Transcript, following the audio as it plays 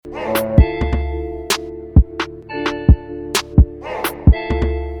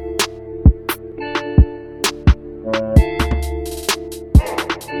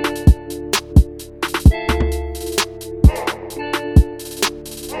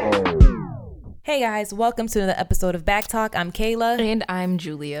Hey guys, welcome to another episode of Back Talk. I'm Kayla. And I'm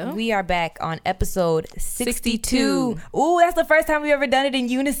Julia. We are back on episode 62. Ooh, that's the first time we've ever done it in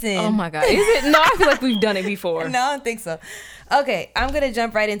unison. Oh my God. Is it? No, I feel like we've done it before. No, I don't think so. Okay, I'm going to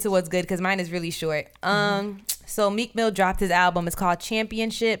jump right into what's good because mine is really short. So Meek Mill dropped his album. It's called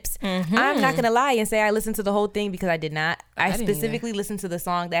Championships. I'm not going to lie and say I listened to the whole thing because I did not. I specifically listened to the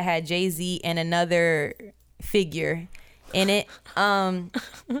song that had Jay-Z and another figure in it. Are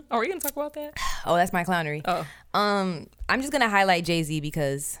we gonna talk about that? Oh, that's my clownery. Oh. I'm just gonna highlight Jay-Z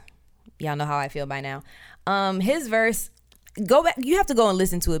because y'all know how I feel by now. His verse, go back. You have to go and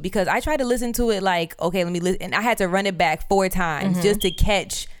listen to it because I tried to listen to it like, okay, let me listen, and I had to run it back 4 times just to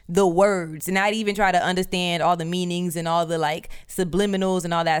catch the words and not even try to understand all the meanings and all the like subliminals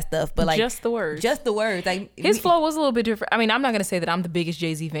and all that stuff. But like just the words. Like his flow was a little bit different. I mean, I'm not gonna say that I'm the biggest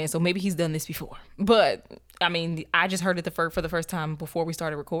Jay-Z fan, so maybe he's done this before, but I mean, I just heard it for the first time before we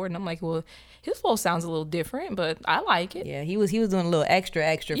started recording. I'm like, well, his flow sounds a little different, but I like it. Yeah, he was doing a little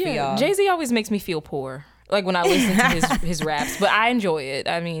extra for y'all. Jay-Z always makes me feel poor, like when I listen to his raps, but I enjoy it.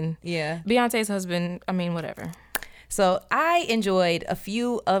 I mean, yeah, Beyonce's husband. I mean, whatever. So I enjoyed a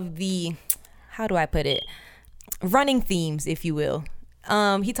few of the, how do I put it, running themes, if you will.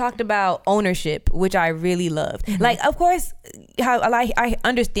 He talked about ownership, which I really loved. Like, of course, I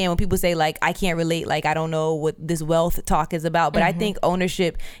understand when people say like I can't relate, like I don't know what this wealth talk is about, but I think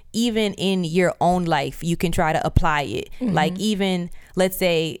ownership, even in your own life, you can try to apply it. Like even let's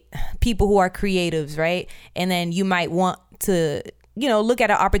say people who are creatives, right? And then you might want to, look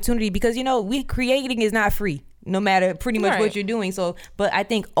at an opportunity because creating is not free. No matter pretty much what you're doing. So, but I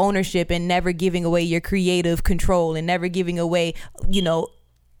think ownership and never giving away your creative control and never giving away,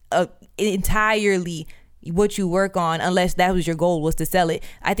 entirely what you work on, unless that was your goal, was to sell it.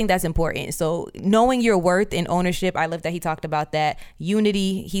 I think that's important. So knowing your worth and ownership, I love that he talked about that.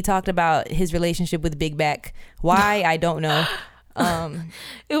 Unity, he talked about his relationship with Big Back. Why? I don't know.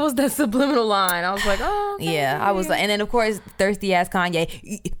 It was that subliminal line. I was like, oh, okay. Yeah, I was like, and then of course thirsty ass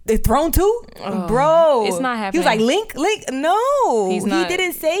Kanye, the throne too, bro. It's not happening. He was like Link. No, he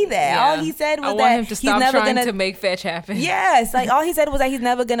didn't say that. Yeah. All he said was I want that him to stop trying to make fetch happen. Yes, like all he said was that he's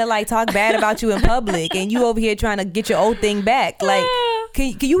never gonna like talk bad about you in public, and you over here trying to get your old thing back. Like,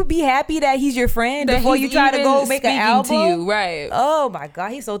 can you be happy that he's your friend that before you try to go make an album? To you, right? Oh my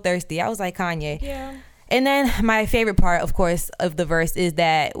God, he's so thirsty. I was like, Kanye. Yeah. And then my favorite part, of course, of the verse is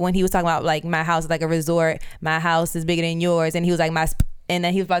that when he was talking about like my house is like a resort, my house is bigger than yours, and he was like and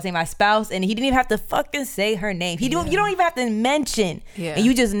then he was about to say my spouse, and he didn't even have to fucking say her name. You don't even have to mention, and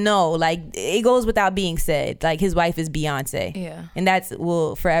you just know, like it goes without being said. Like his wife is Beyonce, and that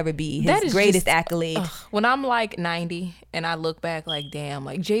will forever be his greatest accolade. When I'm like 90 and I look back, like damn,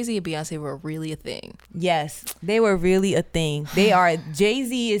 like Jay-Z and Beyonce were really a thing. Yes, they were really a thing. They are.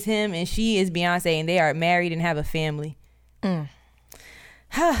 Jay-Z is him, and she is Beyonce, and they are married and have a family. Well,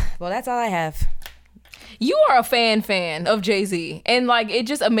 that's all I have. You are a fan of Jay-Z, and like it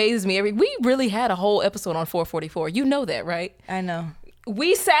just amazes me. We really had a whole episode on 444. You know that, right? I know.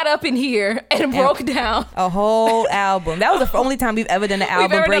 We sat up in here and broke down a whole album. That was the only time we've ever done an album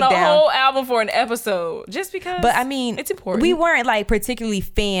breakdown. We've ever done a whole album for an episode, just because. But I mean, it's important. We weren't like particularly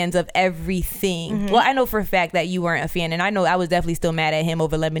fans of everything. Well, I know for a fact that you weren't a fan, and I know I was definitely still mad at him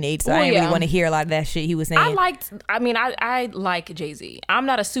over Lemonade. So I didn't really want to hear a lot of that shit he was saying. I like Jay-Z. I'm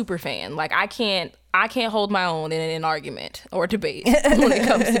not a super fan. Like I can't hold my own in an argument or debate when it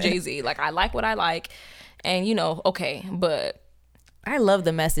comes to Jay-Z. Like I like what I like, and okay, but I love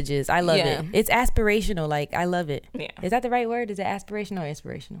the messages. I love it. It's aspirational. Like I love it. Yeah. Is that the right word? Is it aspirational or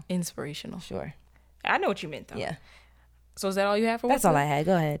inspirational? Inspirational. Sure. I know what you meant though. Yeah. So is that all you have for? That's all I had.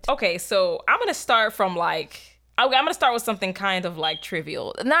 Go ahead. Okay, so I'm gonna start from I'm gonna start with something kind of like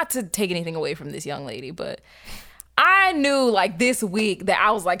trivial, not to take anything away from this young lady, but I knew like this week that I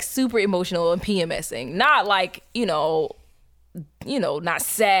was like super emotional and PMSing. Not like, not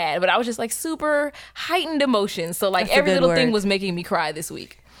sad, but I was just like super heightened emotions. So like every little thing was making me cry this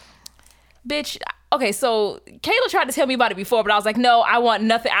week. Bitch, okay, so Kayla tried to tell me about it before, but I was like, no, I don't want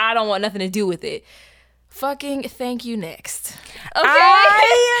nothing to do with it. Fucking Thank You Next. Okay?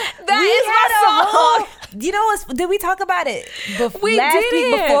 That is my song. Did we talk about it last week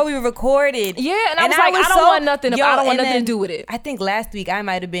did. Before we recorded? Yeah, and I was like, I don't want nothing to do with it. I think last week I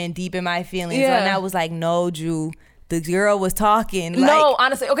might have been deep in my feelings. Yeah. And I was like, no, Drew. The girl was talking. No,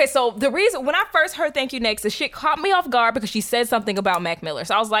 honestly. Okay, so the reason, when I first heard Thank You Next, the shit caught me off guard because she said something about Mac Miller.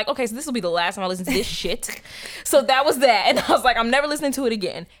 So I was like, okay, so this will be the last time I listen to this shit. So that was that. And I was like, I'm never listening to it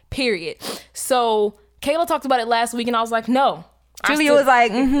again, period. So Kayla talked about it last week and I was like, no. Julia was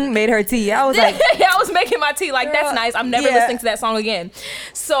like, made her tea. I was like, yeah, I was making my tea. Like, that's nice. I'm never listening to that song again.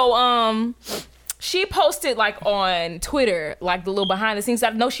 So, She posted like on Twitter, like the little behind the scenes. I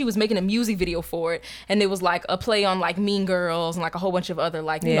know she was making a music video for it, and it was like a play on like Mean Girls and like a whole bunch of other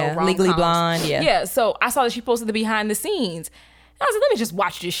like rom-coms. Legally Blonde. Yeah. So I saw that she posted the behind the scenes. And I was like, let me just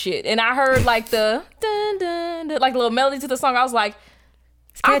watch this shit. And I heard like the dun, dun, dun, like little melody to the song. I was like,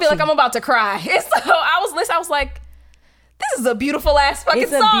 I feel like I'm about to cry. And so I was listening. I was like, this is a beautiful ass fucking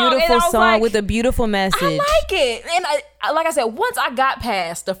song. It's a beautiful song like, with a beautiful message. I like it. And I, like I said, once I got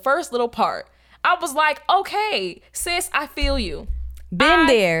past the first little part, I was like, okay, sis, I feel you. Been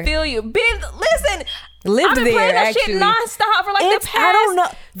there. Feel you. Listen. Lived I've been there, playing that actually. Shit nonstop for like the past I don't know.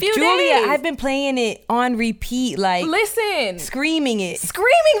 few Julia, days. I've been playing it on repeat, like screaming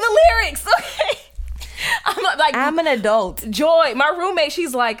the lyrics. Okay. I'm an adult. Joy, my roommate,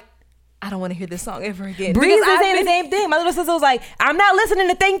 she's like, I don't want to hear this song ever again. Breeze was saying the same thing. My little sister was like, I'm not listening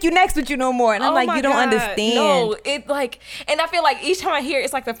to Thank You Next with you no more. And I'm like, you don't understand. No, it like, and I feel like each time I hear it,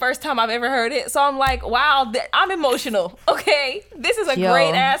 it's like the first time I've ever heard it. So I'm like, wow, I'm emotional. Okay, this is a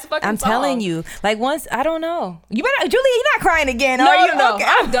great ass fucking I'm song. telling you, like once, I don't know. You better, Julia, you're not crying again, no, are you? No, okay.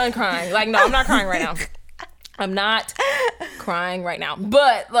 I'm done crying. Like, no, I'm not crying right now. I'm not crying right now.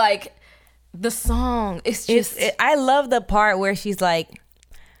 But like, the song, it's just. I love the part where she's like,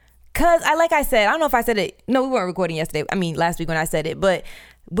 cause like I said, I don't know if I said it. No, we weren't recording yesterday. I mean, last week when I said it. But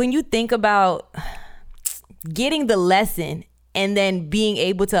when you think about getting the lesson and then being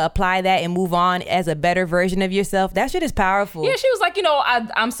able to apply that and move on as a better version of yourself, that shit is powerful. Yeah, she was like,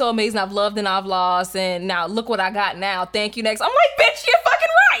 I'm so amazing. I've loved and I've lost, and now look what I got now. Thank you next. I'm like, bitch, you're fucking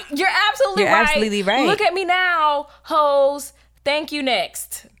right. You're absolutely right. Look at me now, hoes. Thank you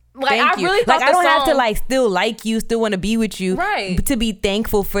next. Like, Thank you. I really thought I don't have to like still like you, still want to be with you, right? To be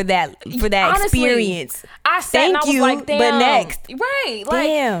thankful for that Honestly, experience. I sat and I was like, damn, but next, right? Like,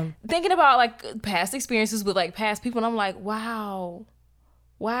 damn. Thinking about like past experiences with like past people, and I'm like, wow,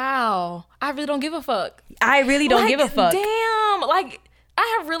 I really don't give a fuck. I really don't give a fuck. Damn, like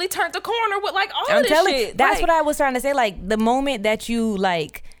I have really turned the corner with like all of this shit. That's what I was trying to say. Like the moment that you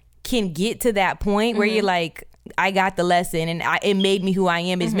like can get to that point where you're like, I got the lesson and it made me who I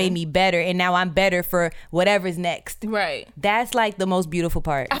am. It's made me better, and now I'm better for whatever's next. Right. That's like the most beautiful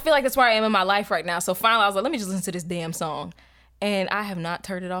part. I feel like that's where I am in my life right now. So finally I was like, let me just listen to this damn song. And I have not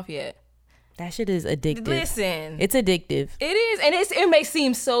turned it off yet. That shit is addictive. Listen. It's addictive. It is. And it may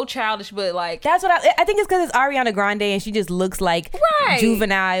seem so childish, but like. That's what I think it's because it's Ariana Grande and she just looks like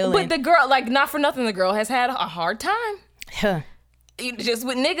juvenile. But the girl, like, not for nothing, the girl has had a hard time. Huh. Just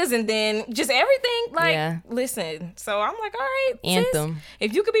with niggas and then just everything. Like, listen. So I'm like, all right, Anthem. Sis,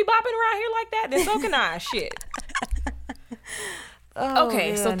 if you could be bopping around here like that, then so can I. Shit.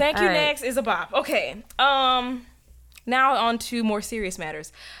 Okay, so Thank You Next is a bop. Okay. Now on to more serious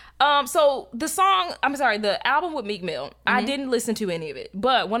matters. So the album with Meek Mill, I didn't listen to any of it,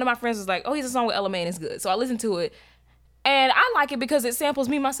 but one of my friends was like, oh, he's a song with Ella Mai and it's good. So I listened to it, and I like it because it samples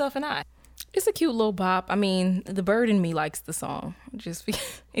Me, Myself, and I. It's a cute little bop. I mean, the bird in me likes the song. Just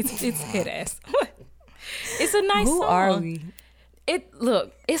it's hit ass. It's a nice song. Who are we?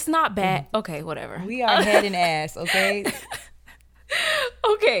 It's not bad. Okay, whatever. We are head and ass, okay?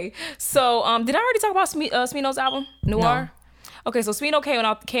 Okay, so did I already talk about Smino's album, Noir? No. Okay, so Smino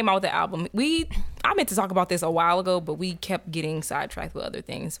came out with the album. I meant to talk about this a while ago, but we kept getting sidetracked with other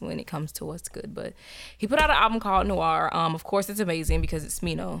things when it comes to what's good. But he put out an album called Noir. Of course, it's amazing because it's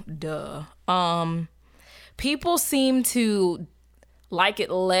Smino. Duh. People seem to like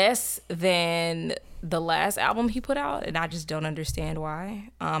it less than the last album he put out, and I just don't understand why.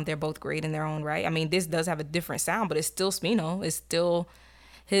 They're both great in their own right. I mean, this does have a different sound, but it's still Smino. It's still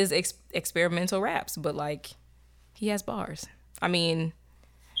his experimental raps, but like he has bars. I mean,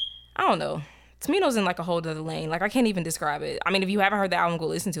 I don't know. Smino's in like a whole other lane. Like I can't even describe it. I mean, if you haven't heard the album, go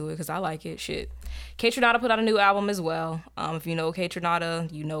listen to it because I like it. Shit. K Tronada put out a new album as well. If you know K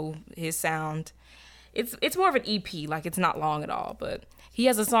Tronada, you know his sound. It's more of an EP. Like it's not long at all, but he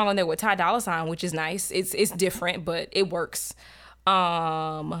has a song on there with Ty Dolla $ign, which is nice. It's different, but it works.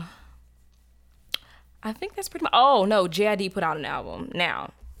 I think that's pretty much. Oh no, JID put out an album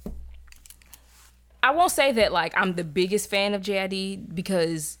now. I won't say that like I'm the biggest fan of JID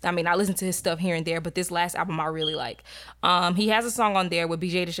because I mean I listen to his stuff here and there, but this last album I really like. He has a song on there with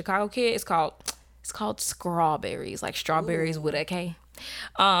BJ the Chicago Kid. It's called Strawberries, like strawberries with a K.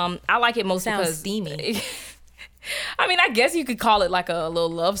 I like it most because steamy. I mean, I guess you could call it like a little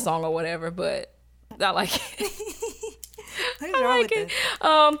love song or whatever, but I like it. I like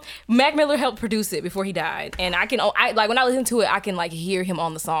it. Mac Miller helped produce it before he died, and I like when I listen to it, I can like hear him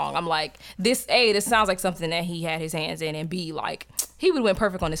on the song. I'm like, this sounds like something that he had his hands in, and B, like he would have went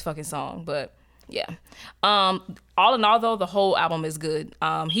perfect on this fucking song. But Yeah. All in all, though, the whole album is good.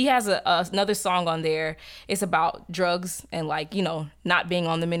 He has another song on there. It's about drugs and like, you know, not being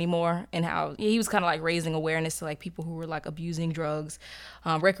on them anymore, and how he was kind of like raising awareness to like people who were like abusing drugs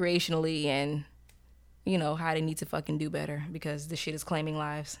recreationally, and you know how they need to fucking do better because this shit is claiming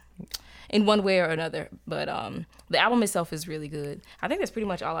lives in one way or another. But the album itself is really good. I think that's pretty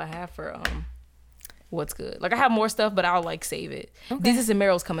much all I have for what's good. Like I have more stuff, but I'll like save it. Okay. Desus and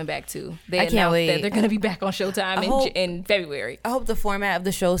Mero's coming back too. They announced that they're gonna be back on Showtime in February. I hope the format of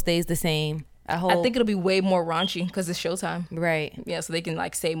the show stays the same. I think it'll be way more raunchy because it's Showtime. Right. Yeah, so they can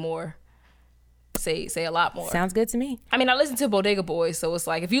like say more. Say a lot more. Sounds good to me. I mean, I listen to Bodega Boys, so it's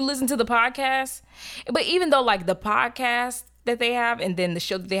like if you listen to the podcast, but even though like the podcast that they have and then the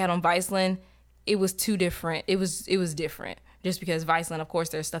show that they had on Viceland, it was too different. It was different. Just because Viceland, of course,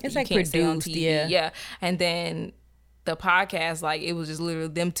 there's stuff that you can't say on TV. Yeah. And then the podcast, like, it was just literally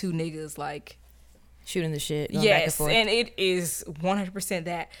them two niggas, like... shooting the shit. Going back and forth. And it is 100%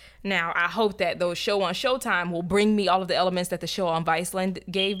 that. Now, I hope that the show on Showtime will bring me all of the elements that the show on Viceland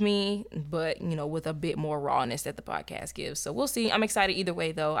gave me, but, you know, with a bit more rawness that the podcast gives. So we'll see. I'm excited either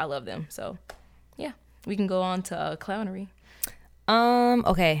way, though. I love them. So, yeah. We can go on to clownery.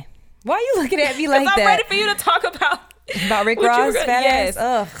 Okay. Why are you looking at me like that? I'm ready for you to talk about Rick Ross? Yes.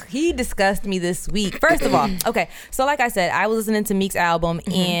 Ugh, he disgusted me this week. First of all, okay, so like I said, I was listening to Meek's album,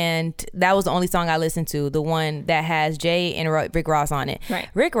 and that was the only song I listened to, the one that has Jay and Rick Ross on it. Right.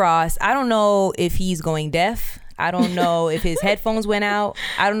 Rick Ross, I don't know if he's going deaf. I don't know if his headphones went out.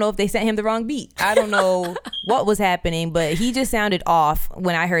 I don't know if they sent him the wrong beat. I don't know what was happening, but he just sounded off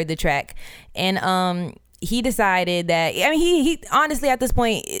when I heard the track. And he decided that, I mean, he honestly at this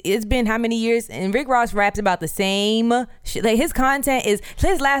point, it's been how many years? And Rick Ross raps about the same shit. Like his content is,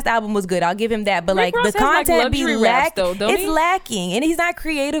 his last album was good. I'll give him that. But Rick like Ross the content be it's lacking, and he's not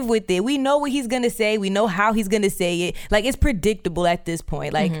creative with it. We know what he's gonna say. We know how he's gonna say it. Like it's predictable at this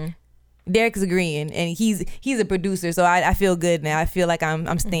point. Like Derek's agreeing, and he's a producer, so I feel good now. I feel like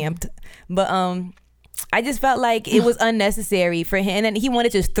I'm stamped. But I just felt like it was unnecessary for him, and he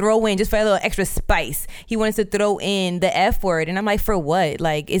wanted to throw in, just for a little extra spice, he wanted to throw in the F word, and I'm like, for what?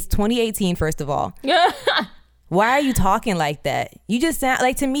 Like, it's 2018, first of all. Why are you talking like that? You just sound,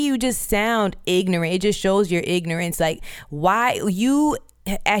 like, to me, you just sound ignorant. It just shows your ignorance. Like, why you,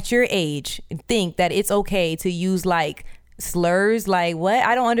 at your age, think that it's okay to use, like, slurs? Like, what?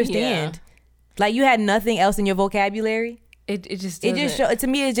 I don't understand. Like, you had nothing else in your vocabulary? It just showed, to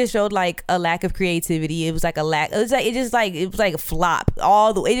me, it just showed like a lack of creativity. It was like a lack. It was like a flop.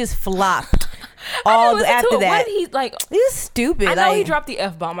 It just flopped. After that, he like, it was stupid. I know he dropped the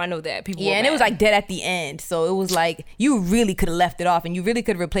F-bomb. I know that people. Yeah, and it was like dead at the end. So it was like you really could have left it off, and you really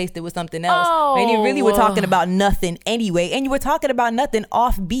could have replaced it with something else. And you really were talking about nothing anyway, and you were talking about nothing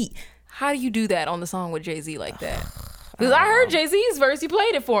off beat. How do you do that on the song with Jay-Z like that? Because I heard Jay-Z's verse. He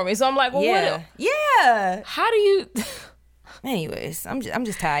played it for me, so I'm like, well, what? Yeah. How do you? Anyways, I'm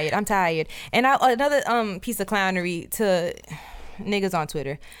just tired. I'm tired. And another piece of clownery to niggas on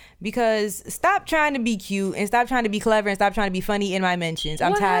Twitter, because stop trying to be cute and stop trying to be clever and stop trying to be funny in my mentions.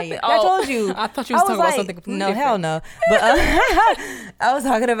 I'm tired. I told you. I thought you was talking about something completely different. Hell no. But I was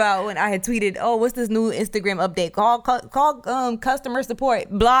talking about when I had tweeted, oh, what's this new Instagram update? Call customer support.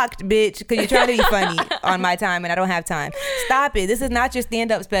 Blocked, bitch, because you're trying to be funny on my time and I don't have time. Stop it. This is not your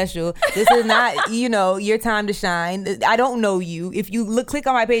stand-up special. This is not, your time to shine. I don't know you. If you click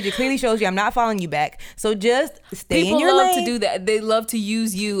on my page, it clearly shows you I'm not following you back. So just stay in your lane. People love to do that. They love to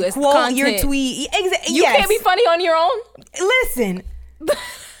use you as quote content. Your tweet. You can't be funny on your own. Listen,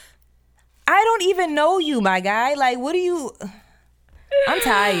 I don't even know you, my guy. Like, what do you? I'm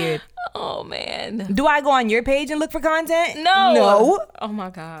tired. Oh man. Do I go on your page and look for content? No. Oh my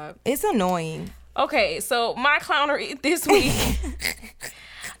god. It's annoying. Okay, so my clownery this week.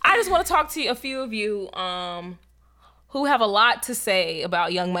 I just want to talk to a few of you who have a lot to say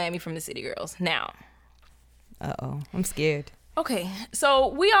about Young Miami from the City Girls. Now. Uh-oh. I'm scared. Okay, so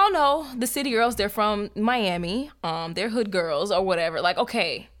we all know the City Girls, they're from Miami. They're hood girls or whatever. Like,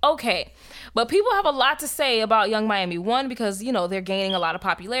 okay. But people have a lot to say about Young Miami. One, because, they're gaining a lot of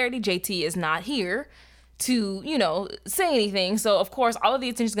popularity. JT is not here to, say anything. So, of course, all of the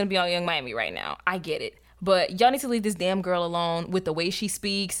attention is going to be on Young Miami right now. I get it. But y'all need to leave this damn girl alone with the way she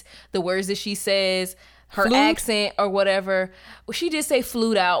speaks, the words that she says, her accent or whatever. She just say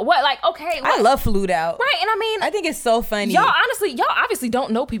flute out. What? Like, okay. What? I love flute out. Right. And I mean, I think it's so funny. Y'all obviously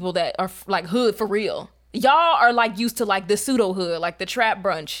don't know people that are like hood for real. Y'all are like used to like the pseudo hood, like the trap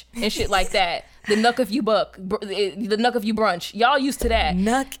brunch and shit like that. The Knuck if you buck, the Knuck if you brunch. Y'all used to that.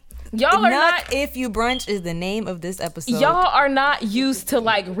 Knuck. Y'all are Knuck not. If You Brunch is the name of this episode. Y'all are not used to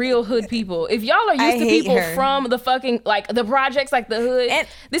like real hood people. If y'all are used to people from the fucking like the projects, like the hood, and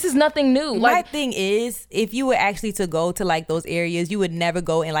this is nothing new. My like thing is, if you were actually to go to like those areas, you would never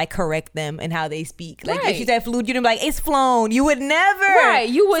go and like correct them and how they speak. Like if she said flued, you'd be like, it's flown. You would never. Right.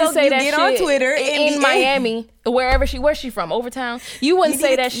 You wouldn't say that get shit on Twitter in Miami, where's she from? Overtown. You wouldn't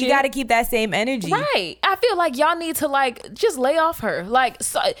say that shit. You got to keep that same energy. Right. I feel like y'all need to like just lay off her. Like,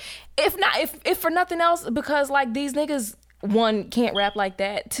 so, if for nothing else, because like these niggas, one, can't rap like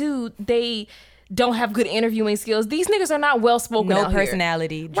that. Two, they don't have good interviewing skills. These niggas are not well spoken. No out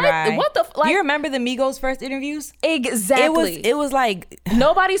personality. Here. Dry. Right? What the? Like, do you remember the Migos first interviews? Exactly. It was like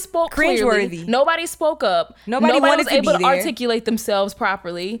nobody spoke cringeworthy. Clearly. Nobody spoke up. Nobody was to able be to there. articulate themselves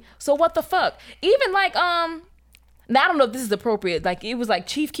properly. So what the fuck? Even like now, I don't know if this is appropriate. Like it was like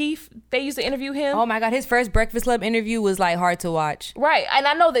Chief Keef. They used to interview him. Oh my God, his first Breakfast Club interview was like hard to watch. Right, and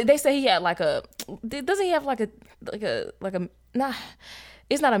I know that they say he had like a. Doesn't he have like a nah?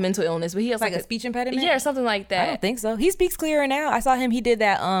 It's not a mental illness, but he has like a speech impediment. Yeah, or something like that. I don't think so. He speaks clearer now. I saw him. He did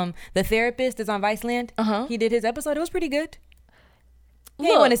that. The Therapist is on Viceland. He did his episode. It was pretty good. He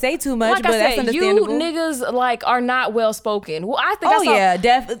didn't want to say too much, like but I that's said, understandable. You niggas like are not well spoken. Well, I think. Oh yeah,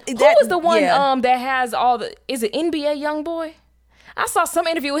 definitely. Who was the one that has all the? Is it NBA YoungBoy? I saw some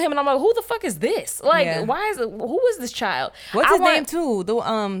interview with him, and I'm like, who the fuck is this? Like, why is it? Who is this child? What's his name too?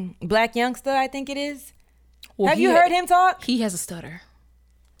 The black youngster, I think it is. Well, have you heard him talk? He has a stutter.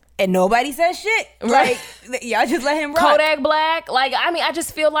 And nobody says shit. Right. Like, y'all just let him rock. Kodak Black. Like, I mean, I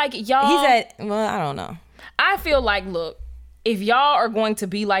just feel like y'all. He said, well, I don't know. I feel like, look, if y'all are going to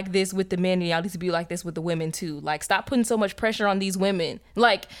be like this with the men, then y'all need to be like this with the women too. Like, stop putting so much pressure on these women.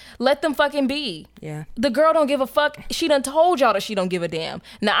 Like, let them fucking be. Yeah. The girl don't give a fuck. She done told y'all that she don't give a damn.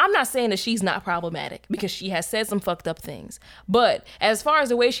 Now, I'm not saying that she's not problematic because she has said some fucked up things. But as far as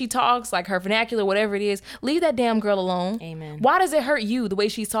the way she talks, like her vernacular, whatever it is, leave that damn girl alone. Amen. Why does it hurt you the way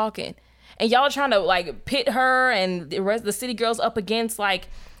she's talking? And y'all trying to like pit her and the rest of the city girls up against like,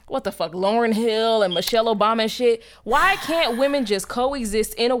 what the fuck, Lauryn Hill and Michelle Obama and shit. Why can't women just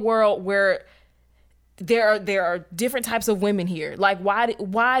coexist in a world where there are different types of women here? Like, why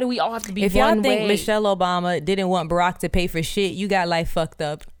do we all have to be if one y'all think way? Michelle Obama didn't want Barack to pay for shit, you got life fucked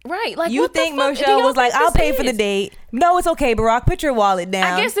up. Right. Like, you what think the fuck Michelle was like, I'll pay for the date. No, it's okay, Barack. Put your wallet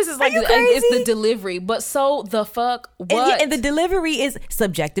down. I guess this is like it's the delivery, but so the fuck what? And the delivery is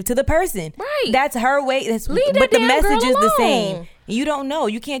subjective to the person. Right. That's her way. But the message is the same. You don't know.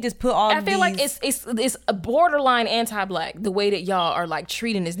 You can't just put all. I feel like it's a borderline anti-black the way that y'all are like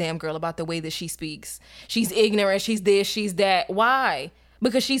treating this damn girl about the way that she speaks. She's ignorant. She's this. She's that. Why?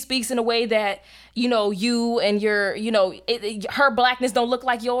 Because she speaks in a way that, you know, you and your, you know, her blackness don't look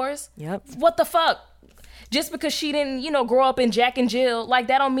like yours. Yep. What the fuck? Just because she didn't, you know, grow up in Jack and Jill, like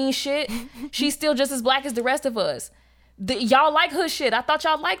that don't mean shit. She's still just as black as the rest of us. Y'all like hood shit. I thought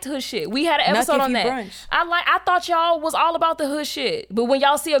y'all liked hood shit. We had an episode on that. Brunch. I thought y'all was all about the hood shit. But when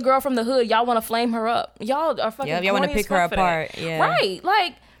y'all see a girl from the hood, y'all want to flame her up. Y'all are fucking y'all want to pick her apart. Yeah. Right.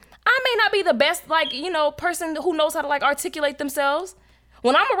 Like, I may not be the best, like, you know, person who knows how to like articulate themselves.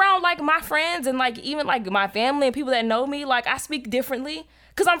 When I'm around like my friends and like even like my family and people that know me, like I speak differently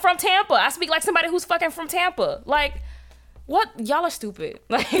because I'm from Tampa. I speak like somebody who's fucking from Tampa. Like, what? Y'all are stupid.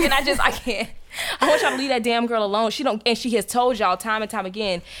 Like, and I can't. I want y'all to leave that damn girl alone. And she has told y'all time and time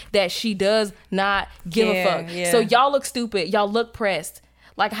again that she does not give a fuck. Yeah. So y'all look stupid. Y'all look pressed.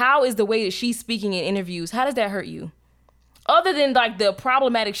 Like, how is the way that she's speaking in interviews? How does that hurt you? Other than like the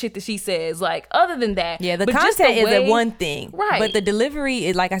problematic shit that she says, like other than that, yeah, the content is a one thing, right? But the delivery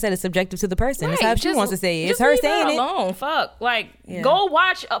is, like I said, is subjective to the person. Right. It's how she wants to say it. It's her saying it. Alone, fuck. Like, go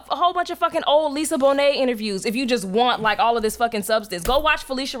watch a whole bunch of fucking old Lisa Bonet interviews if you just want like all of this fucking substance. Go watch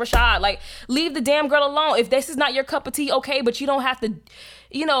Felicia Rashad. Like, leave the damn girl alone. If this is not your cup of tea, okay, but you don't have to,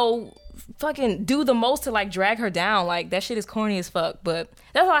 you know, fucking do the most to like drag her down. Like, that shit is corny as fuck. But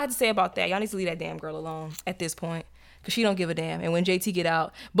that's all I had to say about that. Y'all need to leave that damn girl alone at this point. Because she don't give a damn. And when JT get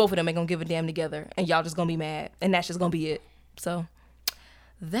out, both of them ain't going to give a damn together. And y'all just going to be mad. And that's just going to be it. So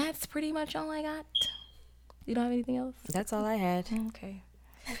that's pretty much all I got. You don't have anything else? That's all I had. Okay.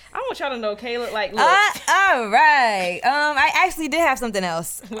 I want y'all to know, Kayla, like, look. All right. I actually did have something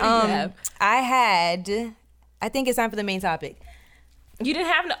else. What do you have? I think it's time for the main topic. You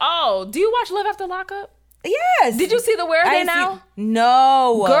didn't have oh, do you watch Love After Lockup? Yes. Did you see the Where Are They Now?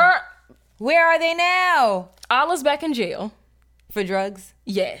 No. Girl. Where are they now? Allah's back in jail. For drugs?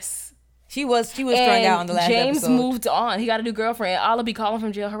 Yes. She was strung out on the last James episode. moved on. He got a new girlfriend. Allah be calling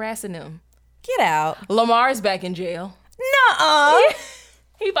from jail, harassing him. Get out. Lamar's back in jail. Nuh-uh.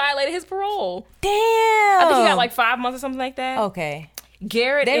 He violated his parole. Damn. I think he got like 5 months or something like that. Okay.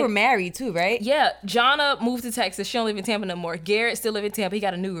 Garrett. They were married too, right? Yeah. Jonna moved to Texas. She don't live in Tampa no more. Garrett still live in Tampa. He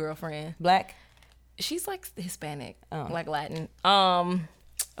got a new girlfriend. Black? She's like Hispanic, like Latin.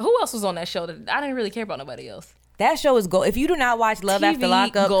 Who else was on that show? I didn't really care about nobody else. That show is gold. If you do not watch Love After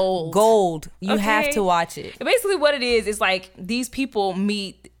Lockup, gold. You have to watch it. Basically what it is like these people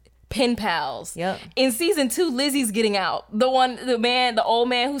meet pen pals. Yep. In season 2, Lizzie's getting out. The old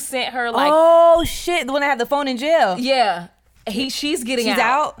man who sent her like... Oh, shit. The one that had the phone in jail. Yeah. She's getting out. She's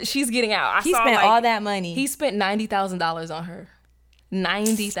out? She's getting out. He spent all that money. He spent $90,000 on her.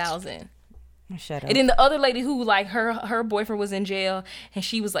 $90,000. Shut up. And then the other lady who like her boyfriend was in jail and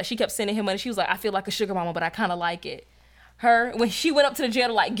she was like, she kept sending him money. She was like, I feel like a sugar mama, but I kind of like it. When she went up to the jail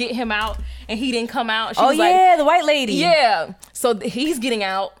to like get him out and he didn't come out. She was like, the white lady. Yeah. So he's getting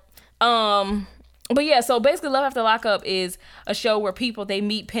out. But yeah, so basically Love After Lockup is a show where people, they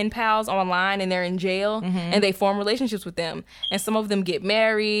meet pen pals online and they're in jail and they form relationships with them. And some of them get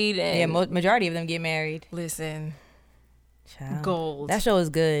married. And yeah, majority of them get married. Listen. Child. Gold. That show is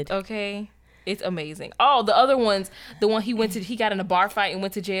good. Okay. It's amazing. Oh, the other ones, the one he got in a bar fight and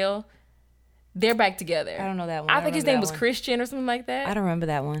went to jail. They're back together. I don't know that one. I think his name was Christian or something like that. I don't remember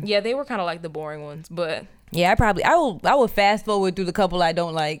that one. Yeah, they were kind of like the boring ones, but yeah, I will fast forward through the couple I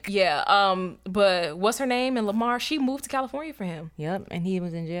don't like. Yeah, but what's her name? And Lamar, she moved to California for him. Yep, and he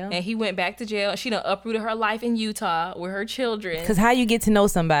was in jail. And he went back to jail. She done uprooted her life in Utah with her children. Because how you get to know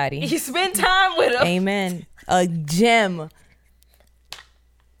somebody? You spend time with them. Amen. A gem.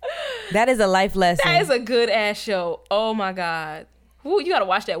 That is a life lesson. That is a good ass show. Oh my God. Ooh, you gotta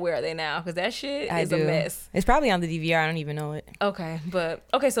watch that Where Are They Now? Because that shit is a mess. It's probably on the DVR. I don't even know it. Okay,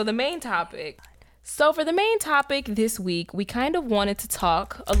 so the main topic. So for the main topic this week, we kind of wanted to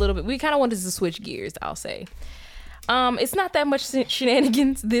talk a little bit. We kind of wanted to switch gears, I'll say. It's not that much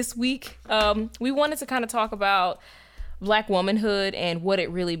shenanigans this week. We wanted to kind of talk about Black womanhood and what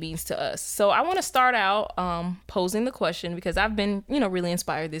it really means to us. So I want to start out posing the question because I've been, really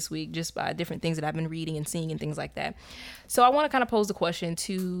inspired this week just by different things that I've been reading and seeing and things like that. So I want to kind of pose the question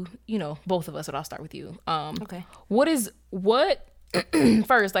to, both of us, but I'll start with you. Okay.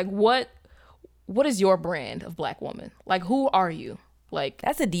 First, like what is your brand of Black woman? Like, who are you? Like,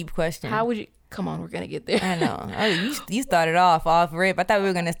 that's a deep question. How would you... Come on, we're gonna get there. I know. Oh, you started off rip. I thought we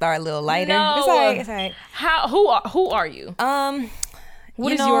were gonna start a little lighter. No, it's all right. It's all right. Who are you?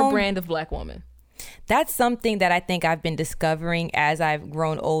 What is your brand of Black woman? That's something that I think I've been discovering as I've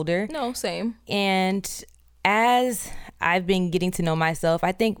grown older. No, same. And as I've been getting to know myself,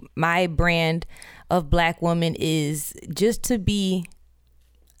 I think my brand of Black woman is just to be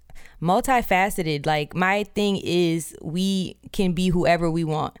multifaceted. Like, my thing is we can be whoever we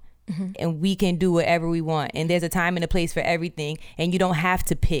want. And we can do whatever we want, and there's a time and a place for everything, and you don't have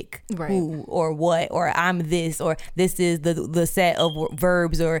to pick who or what, or I'm this, or this is the set of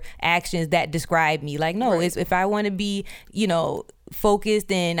verbs or actions that describe me. Like, no, it's if I want to be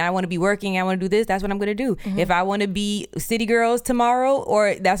focused and I want to be working, I want to do this, that's what I'm going to do. If I want to be city girls tomorrow,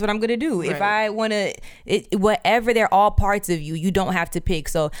 or that's what I'm going to do. If I want to, whatever, they're all parts of you. You don't have to pick.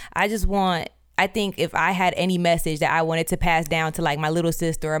 So I think if I had any message that I wanted to pass down to like my little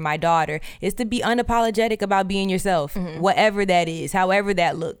sister or my daughter, is to be unapologetic about being yourself, whatever that is, however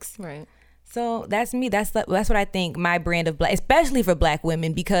that looks. Right. So that's me. That's what I think my brand of Black, especially for Black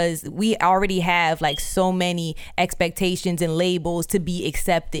women, because we already have like so many expectations and labels to be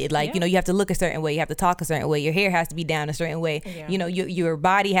accepted. Like, you have to look a certain way, you have to talk a certain way, your hair has to be down a certain way. Yeah. Your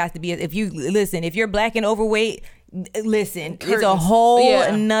body has to be. If you're Black and overweight, listen, it's a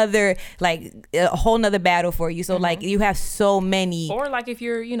whole nother battle for you. So like, you have so many. Or like if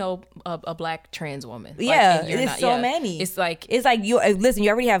you're a Black trans woman, it's so many. It's like you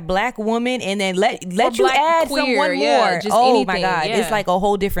already have Black woman, and then let you add queer, someone more. Oh anything, my God, it's like a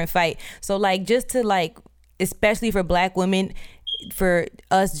whole different fight. So like, just to like, especially for Black women, for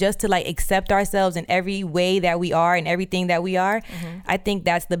us just to like accept ourselves in every way that we are and everything that we are, I think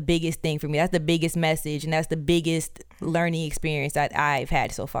that's the biggest thing for me. That's the biggest message, and that's the biggest learning experience that I've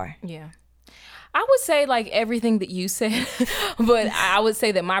had so far. Yeah. I would say like everything that you said, but I would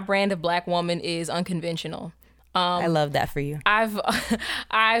say that my brand of Black woman is unconventional. I love that for you. I've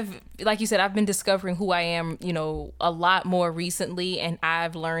like you said, I've been discovering who I am, a lot more recently, and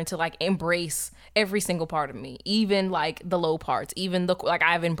I've learned to like embrace every single part of me, even like the low parts, even like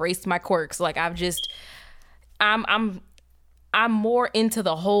I've embraced my quirks. Like I'm more into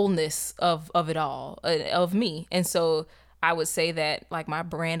the wholeness of it all, of me. And so I would say that like my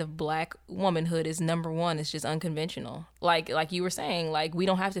brand of Black womanhood is number one. It's just unconventional. Like you were saying, like we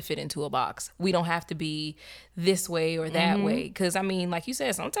don't have to fit into a box. We don't have to be this way or that way. Cause I mean, like you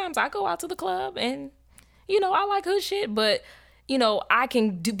said, sometimes I go out to the club and I like hood shit, but you know, I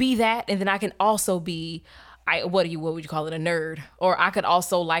can be that, and then I can also be, what would you call it, a nerd? Or I could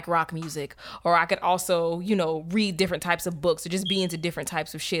also like rock music, or I could also, you know, read different types of books, or just be into different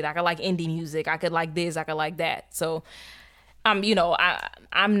types of shit. I could like indie music. I could like this. I could like that. So, you know,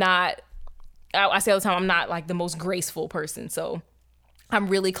 I'm not. I say all the time, I'm not like the most graceful person. So I'm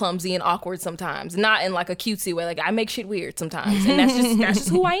really clumsy and awkward sometimes, not in like a cutesy way. Like I make shit weird sometimes, and that's just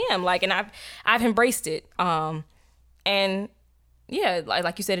who I am. Like, and I've embraced it. And yeah,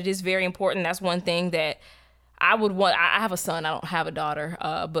 like you said, it is very important. That's one thing that I would want. I have a son. I don't have a daughter.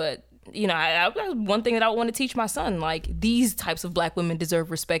 But you know, one thing that I would want to teach my son, like these types of Black women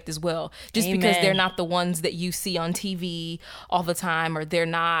deserve respect as well. Just Amen. because they're not the ones that you see on TV all the time, or they're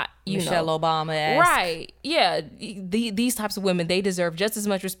not, Michelle Obama. Right. Yeah. These types of women, they deserve just as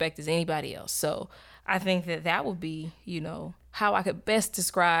much respect as anybody else. So I think that would be, you know, how I could best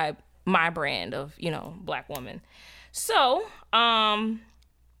describe my brand of, you know, Black woman. So, I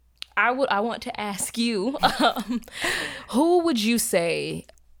want to ask you, who would you say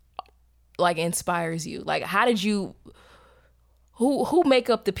like inspires you? Like, how did you, who make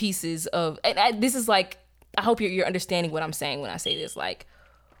up the pieces of, and this is like, I hope you're understanding what I'm saying when I say this. Like,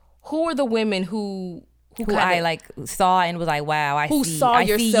 who are the women who I like saw and was like, wow, I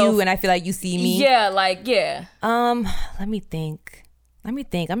see you and I feel like you see me. Yeah, like, yeah. Let me think. I'm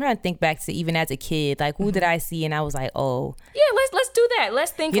trying to think back to even as a kid. Like, who did I see and I was like, oh. Yeah, let's do that.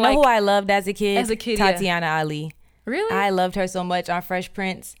 Let's think. You know who I loved as a kid? Tatiana yeah. Ali. Really? I loved her so much on Fresh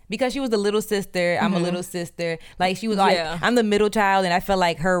Prince because she was the little sister. I'm a little sister. Like, she was like, I'm the middle child, and I felt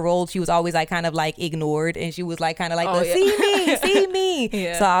like her role, she was always like kind of like ignored, and she was like kind of like, see me.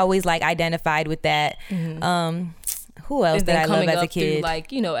 Yeah. So I always like identified with that. Who else did I love as a kid? Through,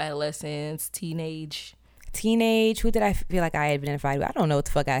 like, you know, adolescence, teenage, who did I feel like I identified with? I don't know what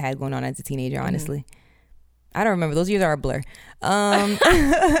the fuck I had going on as a teenager, honestly. I don't remember. Those years are a blur. As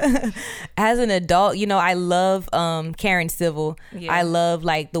an adult, you know, I love Karen Civil. Yeah. I love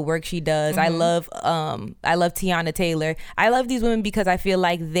like the work she does. I love Tiana Taylor. I love these women because I feel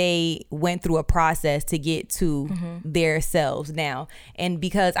like they went through a process to get to their selves now. And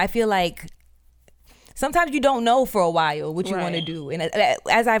because I feel like sometimes you don't know for a while what you want to do. And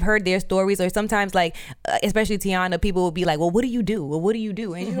as I've heard their stories, or sometimes like, especially Tiana, people will be like, well, what do you do? Well, what do you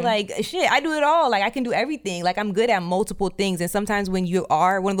do? And you're like, shit, I do it all. Like, I can do everything. Like, I'm good at multiple things. And sometimes when you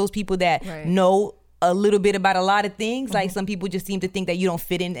are one of those people that know a little bit about a lot of things, like some people just seem to think that you don't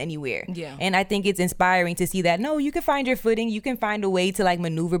fit in anywhere. Yeah. And I think it's inspiring to see that, no, you can find your footing. You can find a way to like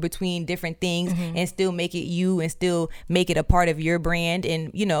maneuver between different things and still make it you and still make it a part of your brand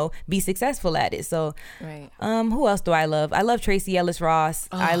and, you know, be successful at it. So who else do I love? I love Tracee Ellis Ross.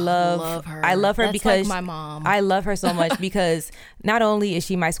 I love her. I love her. That's because like my mom. I love her so much because not only is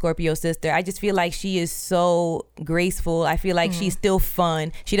she my Scorpio sister, I just feel like she is so graceful. I feel like she's still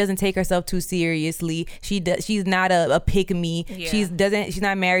fun. She doesn't take herself too seriously. She's not a pick me. Yeah. She's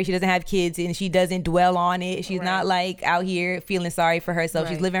not married. She doesn't have kids, and she doesn't dwell on it. She's not like out here feeling sorry for herself.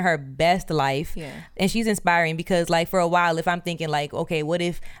 She's living her best life. Yeah. And she's inspiring because like for a while, if I'm thinking like, okay, what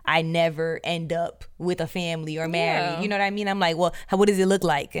if I never end up with a family or married? You know what I mean? I'm like, well, what does it look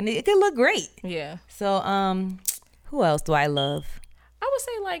like? And it could look great. Yeah. So who else do I love? I would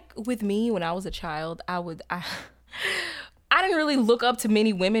say like with me when I was a child, I didn't really look up to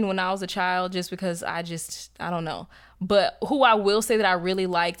many women when I was a child just because I don't know. But who I will say that I really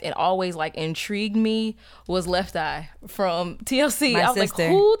liked and always like intrigued me was Left Eye from TLC. I was sister.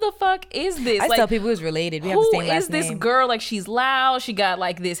 Like, who the fuck is this? I like, tell people it was related. We have the same last name. Who is this girl? Like, she's loud. She got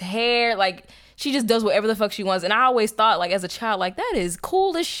like this hair. Like, she just does whatever the fuck she wants. And I always thought, like, as a child, like, that is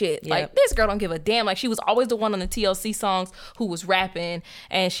cool as shit. Yep. Like, this girl don't give a damn. Like, she was always the one on the TLC songs who was rapping.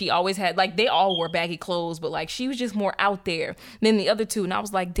 And she always had, like, they all wore baggy clothes. But, like, she was just more out there than the other two. And I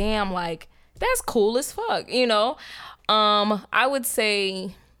was like, damn, like, that's cool as fuck, you know? I would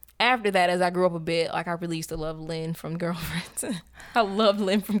say after that, as I grew up a bit, like, I really used to love Lynn from Girlfriends. I loved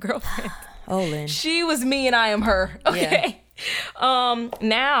Lynn from Girlfriends. Oh, Lynn. She was me and I am her. Okay. Yeah.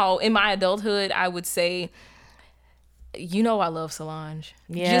 Now in my adulthood, I would say, you know, I love Solange.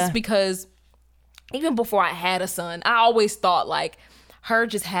 Yeah. Just because even before I had a son, I always thought like her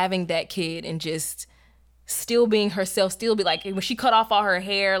just having that kid and just still being herself, still be like, when she cut off all her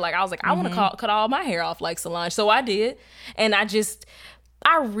hair, like I was like, I want to cut all my hair off like Solange. So I did. And I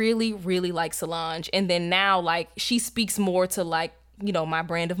really, really like Solange. And then now like she speaks more to like, you know, my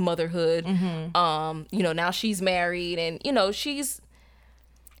brand of motherhood. You know, now she's married and, you know, she's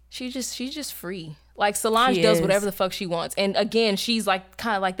just free. Like Solange does whatever the fuck she wants. And again, she's like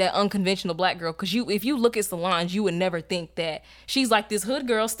kind of like that unconventional black girl. Cause if you look at Solange, you would never think that she's like this hood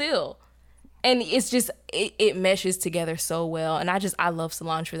girl still. And it's just, it meshes together so well. And I love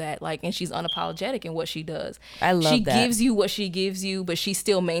Solange for that. Like, and she's unapologetic in what she does. I love that. She gives you what she gives you, but she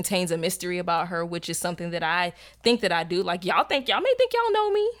still maintains a mystery about her, which is something that I think that I do. Like, y'all may think y'all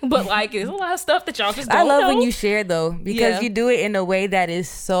know me, but like, there's a lot of stuff that y'all just don't know. I love when you share though, because you do it in a way that is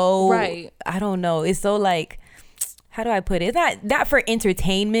so, right. I don't know. It's so like, how do I put it? It's not for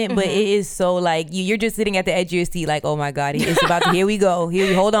entertainment, but it is so like you're just sitting at the edge of your seat, like, oh my God, it's about to. Here we go.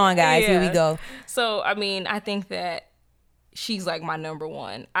 Hold on, guys. Here we go. So I mean, I think that she's like my number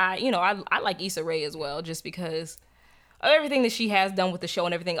one. I like Issa Rae as well, just because of everything that she has done with the show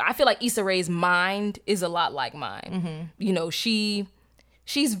and everything. I feel like Issa Rae's mind is a lot like mine. You know, she's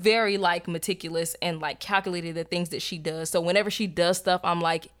very like meticulous and like calculated the things that she does. So whenever she does stuff, I'm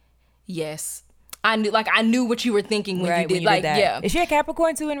like, yes. I knew what you were thinking when you did that. Yeah. Is she a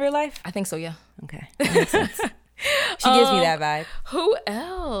Capricorn too in real life? I think so, yeah. Okay. That makes sense. She gives me that vibe. Who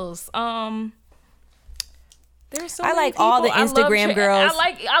else? There's so I many like people. all the Instagram girls.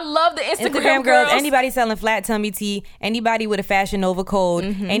 I love the Instagram girls. Anybody selling flat tummy tea, anybody with a Fashion Nova code,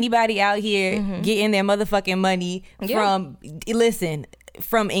 anybody out here getting their motherfucking money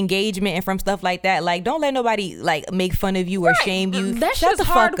from engagement and from stuff like that. Like, don't let nobody like make fun of you or shame you. That's Shut just the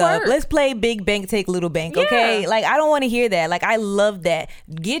hard fuck up. work. Let's play big bank, take little bank, okay? Like, I don't want to hear that. Like, I love that.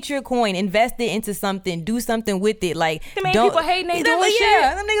 Get your coin, invest it into something, do something with it. Like, them people hating ain't doing shit.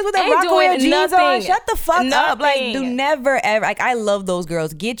 Yeah, them niggas with the Ain't Rockaway doing jeans nothing. on. Shut the fuck up. Like, Nothing. do never ever. Like, I love those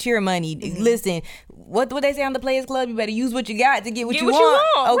girls. Get your money. Listen. What they say on the Players Club? You better use what you got to get what you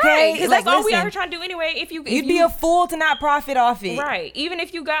want. Okay, because that's all we ever trying to do anyway. You'd be a fool to not profit off it. Right. Even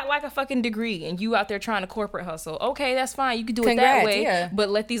if you got like a fucking degree and you out there trying to corporate hustle, okay, that's fine. You can do it that way. Yeah. But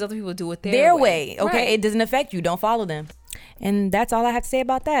let these other people do it their way. Okay, right. It doesn't affect you. Don't follow them. And that's all I have to say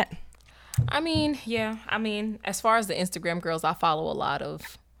about that. I mean, as far as the Instagram girls, I follow a lot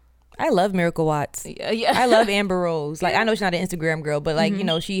of. I love Miracle Watts. Yeah. I love Amber Rose. Like, I know she's not an Instagram girl, but like, you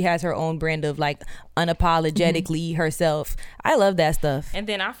know, she has her own brand of like unapologetically herself. I love that stuff. And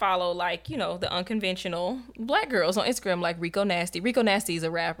then I follow like, you know, the unconventional black girls on Instagram, like Rico Nasty. Rico Nasty is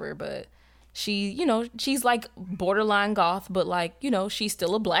a rapper, but she, you know, she's like borderline goth, but like, you know, she's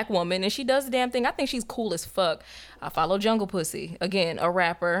still a black woman and she does the damn thing. I think she's cool as fuck. I follow Jungle Pussy, again, a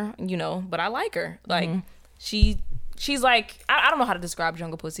rapper, you know, but I like her. Like, she's like, I don't know how to describe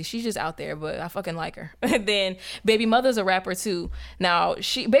Jungle Pussy. She's just out there, but I fucking like her. And then Baby Mother's a rapper too. Now,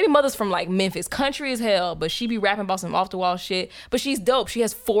 Baby Mother's from like Memphis, country as hell, but she be rapping about some off the wall shit. But she's dope. She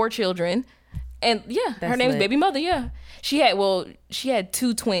has 4 children. And yeah, her name's Baby Mother, yeah. She had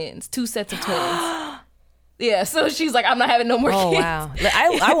 2 twins, 2 sets of twins. Yeah, so she's like, I'm not having no more kids. Oh, wow.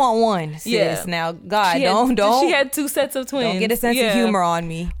 I want one, sis. Yeah. Now, God, don't. She had 2 sets of twins. Don't get a sense of humor on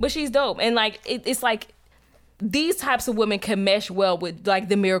me. But she's dope. And like, it's like, these types of women can mesh well with like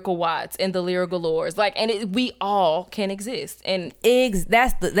the Miracle Watts and the Lyra Galores, like, and we all can exist. And I think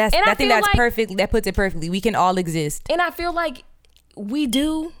that's perfect. That puts it perfectly. We can all exist. And I feel like we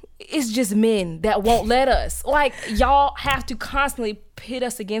do. It's just men that won't let us. Like, y'all have to constantly pit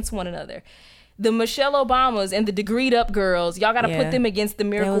us against one another. The Michelle Obamas and the degreed up girls, y'all got to put them against the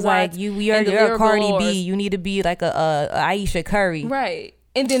Miracle Watts. Like, you're a Cardi B. You need to be like a Aisha Curry, right?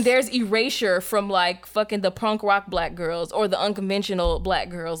 And then there's erasure from like fucking the punk rock black girls or the unconventional black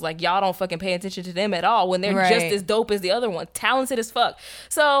girls. Like, y'all don't fucking pay attention to them at all when they're just as dope as the other one. Talented as fuck.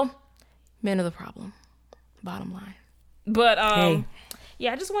 So, men are the problem. Bottom line. But,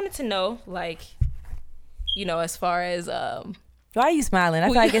 yeah, I just wanted to know, like, you know, as far as... Why are you smiling? I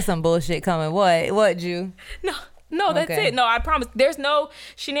feel like it's some bullshit coming. What, Jew? No, that's it. No, I promise. There's no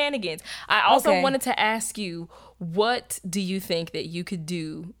shenanigans. I also wanted to ask you, what do you think that you could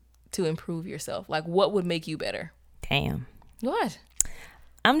do to improve yourself? Like, what would make you better? Damn. What?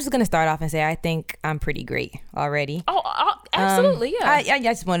 I'm just gonna start off and say I think I'm pretty great already. Oh, absolutely, yeah. I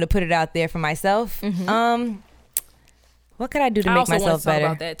just wanted to put it out there for myself. What could I do to make myself better? I also want to talk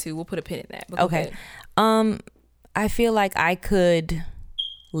about that too. We'll put a pin in that. Okay. I feel like I could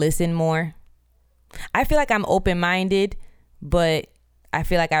listen more. I feel like I'm open-minded, but I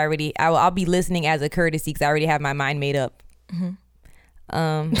feel like I'll be listening as a courtesy because I already have my mind made up.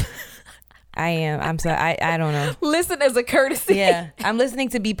 I am. I'm sorry. I don't know. Listen as a courtesy. Yeah, I'm listening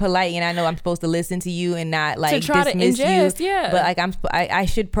to be polite, and I know I'm supposed to listen to you and not like to try dismiss to ingest, you. Yeah. But like I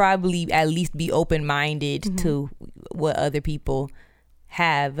should probably at least be open-minded to what other people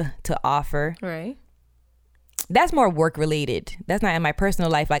have to offer. Right. That's more work related. That's not in my personal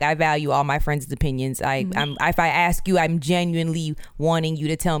life. Like, I value all my friends' opinions. If I ask you, I'm genuinely wanting you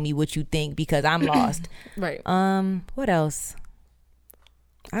to tell me what you think because I'm lost. Right. What else?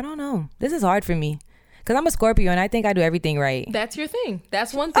 I don't know. This is hard for me Because I'm a Scorpio and I think I do everything right. That's your thing.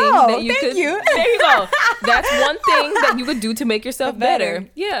 That's one thing Oh, that you thank could. you. There you go. That's one thing that you could do to make yourself better.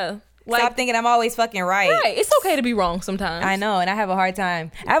 Yeah. Stop thinking I'm always fucking right. Right. It's okay to be wrong sometimes. I know, and I have a hard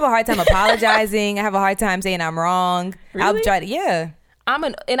time. I have a hard time apologizing. I have a hard time saying I'm wrong. Really? I'll try to, yeah.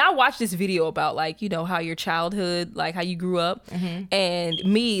 And I watched this video about like, you know, how your childhood, like how you grew up, and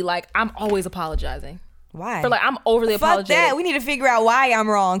me, like I'm always apologizing. Why? For like I'm overly apologetic. Fuck that. We need to figure out why I'm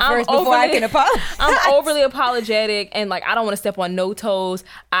wrong first before I can apologize. I'm overly apologetic and like I don't want to step on no toes.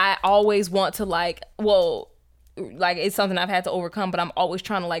 I always want to like it's something I've had to overcome, but I'm always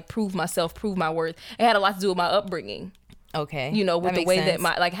trying to like prove myself, prove my worth. It had a lot to do with my upbringing. Okay. You know, with the way that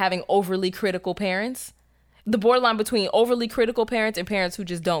my like having overly critical parents. The borderline between overly critical parents and parents who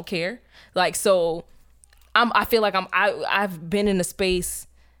just don't care. Like, so I feel like I've been in a space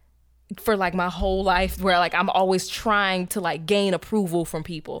for like my whole life where like I'm always trying to like gain approval from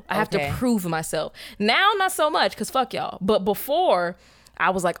people. I have to prove myself. Now, not so much, because fuck y'all. But before, I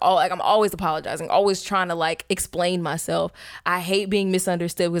was like, I'm always apologizing, always trying to like explain myself. I hate being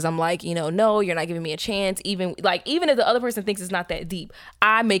misunderstood because I'm like, you know, no, you're not giving me a chance. Even if the other person thinks it's not that deep,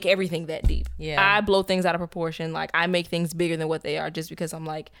 I make everything that deep. Yeah. I blow things out of proportion. Like I make things bigger than what they are just because I'm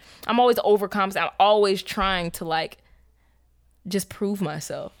like, I'm always overcompensating. I'm always trying to like just prove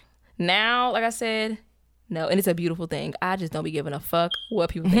myself. Now, like I said, no, and it's a beautiful thing. I just don't be giving a fuck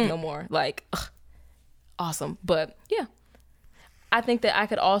what people think no more. Like, awesome. But yeah. I think that I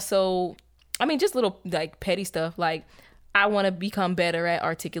could also, just little like petty stuff. Like I want to become better at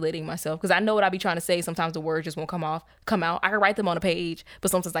articulating myself because I know what I be trying to say. Sometimes the words just won't come out. I can write them on a page, but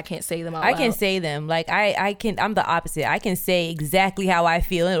sometimes I can't say them out loud. I can say them. Like I'm the opposite. I can say exactly how I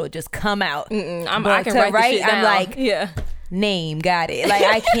feel and it'll just come out. I can write the shit down. I'm like, yeah. Name, got it. Like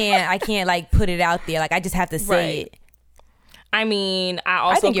I can't like put it out there. Like I just have to say it. I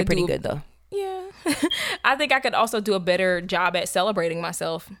think you're pretty good though. Yeah. I think I could also do a better job at celebrating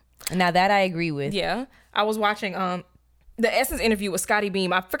myself. Now that I agree with. Yeah. I was watching the Essence interview with Scotty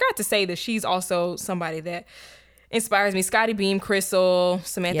Beam. I forgot to say that she's also somebody that inspires me. Scotty Beam, Crystal,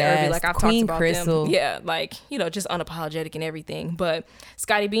 Samantha Irby, like I've Queen talked about Crystal. them. Yeah, like, you know, just unapologetic and everything. But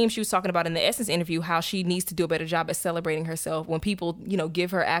Scotty Beam, she was talking about in the Essence interview how she needs to do a better job at celebrating herself. When people, you know,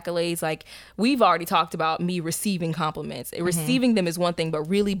 give her accolades, like we've already talked about me receiving compliments. Receiving them is one thing, but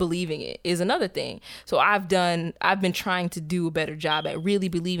really believing it is another thing. So I've been trying to do a better job at really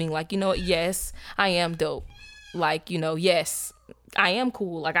believing, like, you know what, yes, I am dope. Like, you know, yes, I am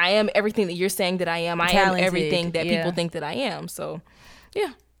cool. Like I am everything that you're saying that I am. I am everything that people think that I am. So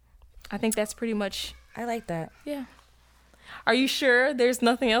yeah, I think that's pretty much. I like that. Yeah. Are you sure there's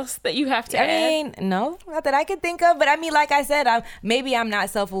nothing else that you have to add? No, not that I can think of. But like I said, maybe I'm not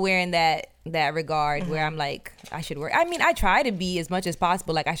self-aware in that regard where I'm like, I should work. I try to be as much as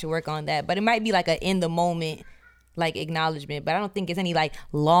possible. Like I should work on that. But it might be like a in the moment like acknowledgement, but I don't think it's any like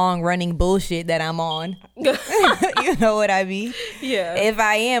long running bullshit that I'm on. You know what I mean? Yeah. If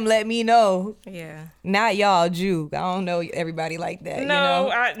I am, let me know. Yeah. Not y'all, Jew. I don't know everybody like that.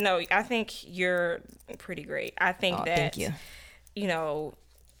 No, you know? I think you're pretty great. I think that, thank you. You know,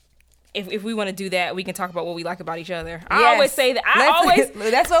 if we want to do that, we can talk about what we like about each other. I always say that.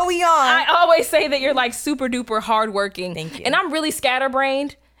 That's what we on. I always say that you're like super duper hardworking. Thank you. And I'm really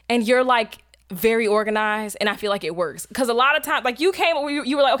scatterbrained, and you're like very organized, and I feel like it works because a lot of times, like you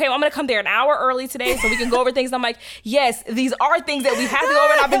were like, okay, well, I'm gonna come there an hour early today so we can go over things. And I'm like, yes, these are things that we have to go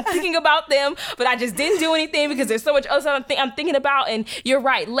over, and I've been thinking about them, but I just didn't do anything because there's so much other stuff I'm thinking about. And you're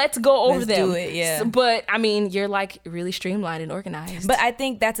right, let's go over them. Do it, yeah. But you're like really streamlined and organized. But I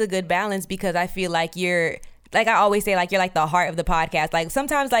think that's a good balance because I feel like you're. Like I always say, like you're like the heart of the podcast. Like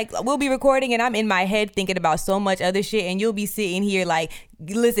sometimes like we'll be recording and I'm in my head thinking about so much other shit and you'll be sitting here like,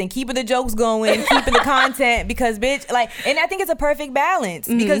 listen, keeping the jokes going, keeping the content because bitch, like, and I think it's a perfect balance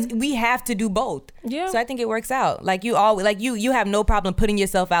because we have to do both. Yeah. So I think it works out. Like you always, like you have no problem putting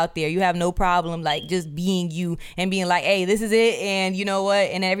yourself out there. You have no problem like just being you and being like, hey, this is it. And you know what?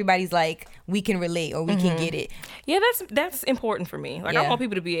 And then everybody's like, we can relate or we can get it. Yeah, that's important for me. Like I want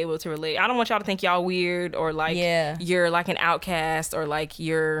people to be able to relate. I don't want y'all to think y'all weird or like you're like an outcast or like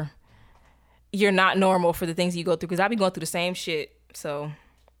you're not normal for the things you go through because I be going through the same shit. So,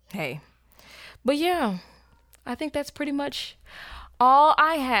 hey. But yeah, I think that's pretty much all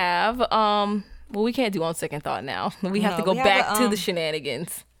I have. Well, we can't do on second thought now. We have to go back to the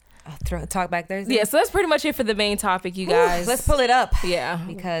shenanigans. Talk back Thursday. Yeah, so that's pretty much it for the main topic, you guys. Let's pull it up. Yeah,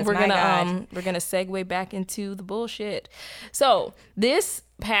 because we're gonna segue back into the bullshit. So this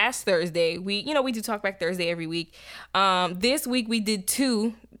past Thursday, we do Talk Back Thursday every week. This week we did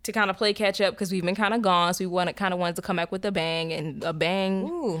 2 to kind of play catch up because we've been kind of gone, so we wanted to come back with a bang, and a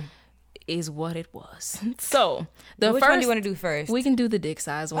bang is what it was. So which one do you want to do first? We can do the dick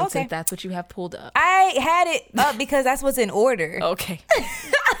size one, since that's what you have pulled up. I had it up because that's what's in order. Okay.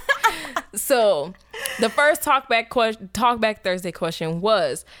 So the first Talkback Thursday question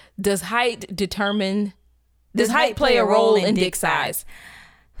was, does height play a role in dick size?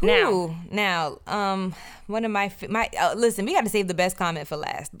 Now, one of my listen, we got to save the best comment for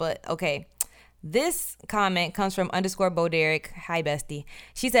last, but okay. This comment comes from _Boderick. Hi, bestie.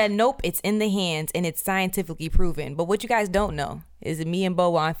 She said, nope, it's in the hands and it's scientifically proven. But what you guys don't know is that me and Bo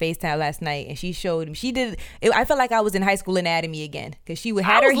were on FaceTime last night and she showed him. I felt like I was in high school anatomy again because she had her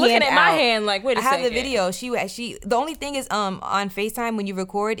hand out. I was looking at my hand like, wait a second. I have the video. The only thing is on FaceTime when you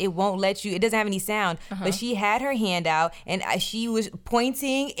record, it won't let you, it doesn't have any sound. But she had her hand out and she was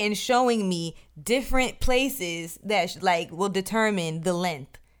pointing and showing me different places that will determine the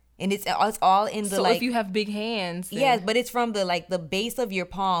length. And it's all in the so if you have big hands. Then... Yes, but it's from the base of your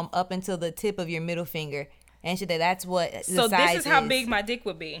palm up until the tip of your middle finger. And that's what the size is. So this is how big my dick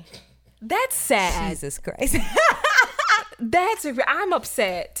would be. That's sad. Jesus Christ. I'm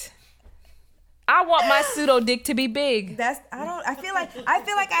upset. I want my pseudo dick to be big. I feel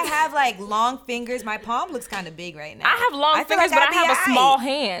like I have long fingers. My palm looks kind of big right now. I have long fingers, but I have a small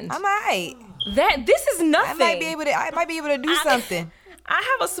hand. I'm alright. This is nothing. I might be able to do something. I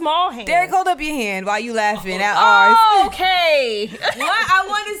have a small hand. Derek, hold up your hand while you laughing at ours. Oh, okay. What? I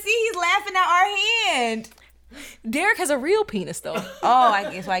want to see he's laughing at our hand. Derek has a real penis, though. Oh,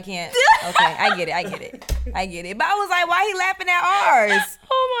 I guess I can't. Okay, I get it. But I was like, why he laughing at ours?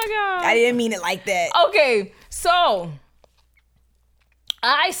 Oh, my God. I didn't mean it like that. Okay, so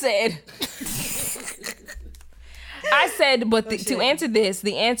I said... but to answer this,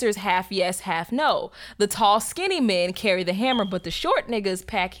 the answer is half yes, half no. The tall, skinny men carry the hammer, but the short niggas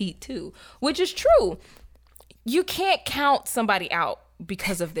pack heat too, which is true. You can't count somebody out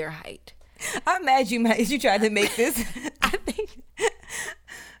because of their height. I'm mad you tried to make this.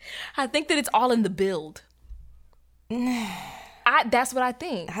 I think that it's all in the build. That's what I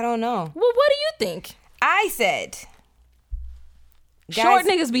think. I don't know. Well, what do you think? I said... Guys, short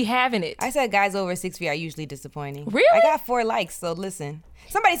niggas be having it. I said guys over 6 feet are usually disappointing. Really? I got 4 likes, so listen.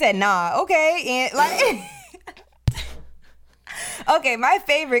 Somebody said nah, okay, and okay, my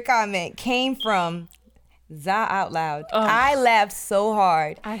favorite comment came from Za Out Loud. I laughed so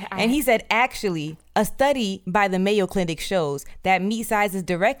hard. And he said, actually, a study by the Mayo Clinic shows that meat size is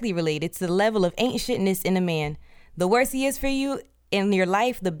directly related to the level of ain't shitness in a man. The worse he is for you in your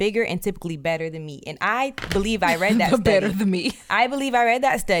life, the bigger and typically better the meat. And I believe I read that study. Better the meat. I believe I read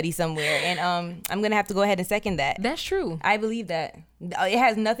that study somewhere. And I'm going to have to go ahead and second that. That's true. I believe that. It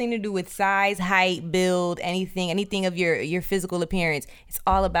has nothing to do with size, height, build, anything of your physical appearance. It's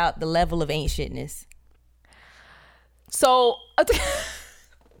all about the level of ain't shitness. So,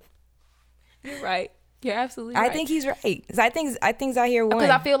 you're right. You're absolutely right. I think he's right. I think Zahir won. Because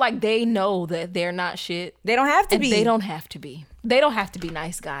I feel like they know that they're not shit. They don't have to be. They don't have to be. They don't have to be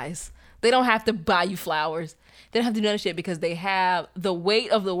nice guys. They don't have to buy you flowers. They don't have to do none of shit because they have the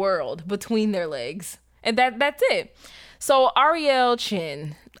weight of the world between their legs. And that's it. So Ariel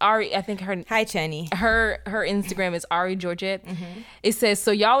Chin, I think her... Hi, Chenny. Her Instagram is Ari Georgette. Mm-hmm. It says,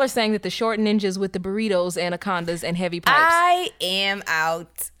 so y'all are saying that the short ninjas with the burritos, anacondas, and heavy pipes. I am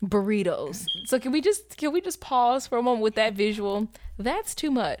out. Burritos. So can we just pause for a moment with that visual? That's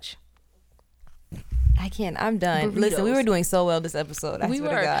too much. I can't. I'm done. Burritos. Listen, we were doing so well this episode. I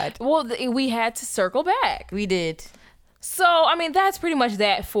swear to God. Well, we had to circle back. We did. So, I mean, that's pretty much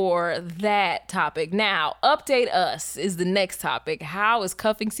that for that topic. Now, update us is the next topic. How is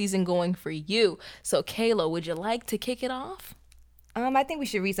cuffing season going for you? So, Kayla, would you like to kick it off? I think we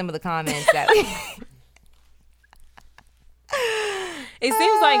should read some of the comments. It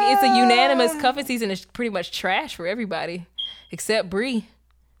seems like it's a unanimous cuffing season is pretty much trash for everybody, except Bree.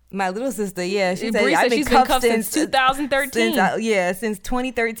 My little sister, yeah. She said she's been cuffed since 2013. Since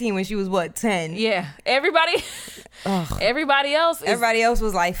 2013 when she was, 10? Yeah. Everybody else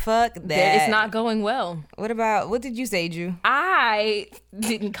was like, fuck that. It's not going well. What did you say, Drew? I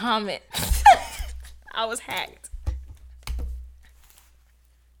didn't comment. I was hacked.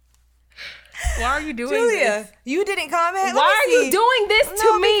 Why are you doing Julia, this? You didn't comment? Why are you doing this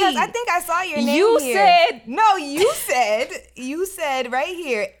to me? Because I think I saw your name You said right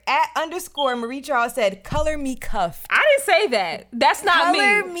here, @ Marie Charles said, color me cuffed. I didn't say that. That's not me.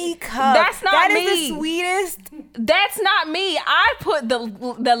 Color me cuffed. That's not me. That is the sweetest. That's not me. I put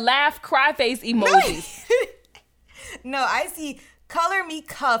the laugh cry face emoji. No, I see color me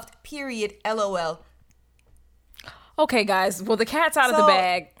cuffed, period, LOL. Okay, guys. Well, the cat's out of the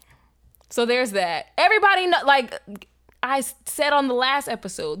bag. So there's that. Everybody know, I said on the last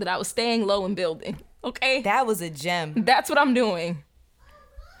episode that I was staying low and building. Okay? That was a gem. That's what I'm doing.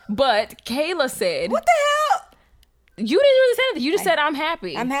 But Kayla said... What the hell? You didn't really say anything. You just said, I'm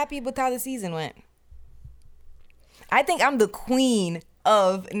happy. I'm happy with how the season went. I think I'm the queen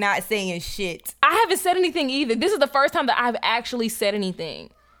of not saying shit. I haven't said anything either. This is the first time that I've actually said anything.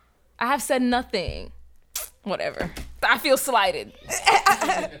 I have said nothing. Whatever. I feel slighted.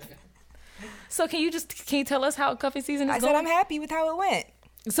 So can you tell us how cuffing season is going? I said I'm happy with how it went.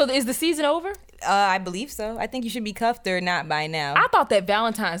 So is the season over? I believe so. I think you should be cuffed or not by now. I thought that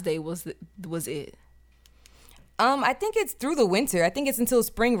Valentine's Day was it. I think it's through the winter. I think it's until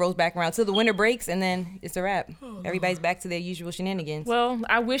spring rolls back around, till the winter breaks, and then it's a wrap. Everybody's back to their usual shenanigans. Well,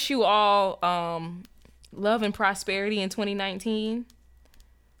 I wish you all love and prosperity in 2019.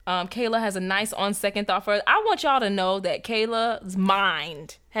 Kayla has a nice on second thought for us. I want y'all to know that Kayla's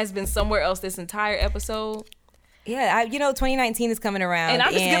mind has been somewhere else this entire episode. Yeah, 2019 is coming around, and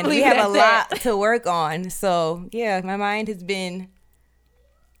I'm just gonna we have a lot to work on. So yeah, my mind has been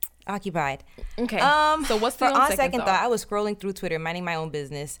occupied. Okay. So what's the on second thought? I was scrolling through Twitter, minding my own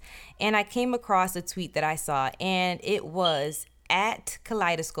business, and I came across a tweet that I saw, and it was at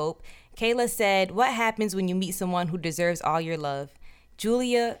Kaleidoscope. Kayla said, "What happens when you meet someone who deserves all your love?"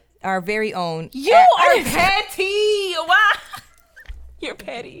 Julia, our very own. You are petty. Why? You're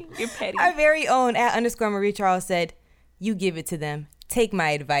petty. You're petty. Our very own @_Marie Charles said, "You give it to them. Take my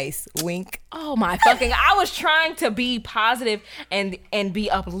advice. Wink." Oh my fucking! I was trying to be positive and be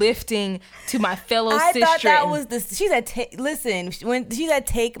uplifting to my fellow sister. I thought that was she said. Listen, when she said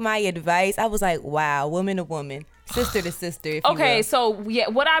 "take my advice," I was like, "Wow, woman to woman, sister to sister." If you will. So yeah,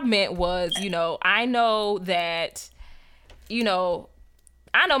 what I meant was, I know that, I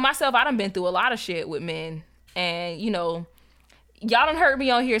know myself. I done been through a lot of shit with men, and y'all done heard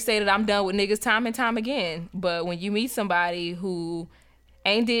me on here say that I'm done with niggas time and time again. But when you meet somebody who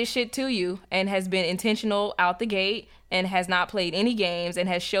ain't did shit to you and has been intentional out the gate and has not played any games and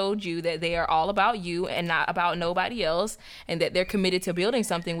has showed you that they are all about you and not about nobody else and that they're committed to building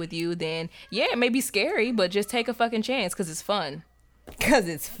something with you, then yeah, it may be scary, but just take a fucking chance because it's fun. Because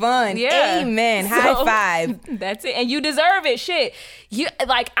it's fun. Yeah. Amen. High five. That's it. And you deserve it. Shit.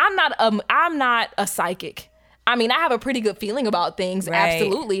 I'm not a psychic. I mean, I have a pretty good feeling about things. Right.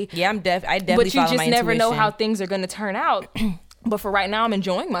 Absolutely. Yeah, I definitely but you follow just my never know intuition. how things are going to turn out. But for right now, I'm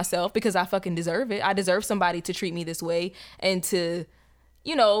enjoying myself because I fucking deserve it. I deserve somebody to treat me this way and to,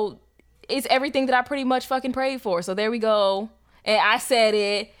 it's everything that I pretty much fucking prayed for. So there we go. And I said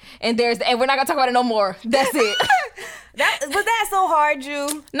it, and we're not gonna talk about it no more. That's it. Was that so hard,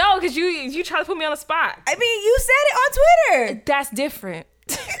 Ju? No, because you try to put me on the spot. I mean, you said it on Twitter. That's different.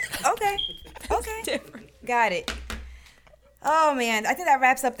 Okay. Different. Got it. Oh man, I think that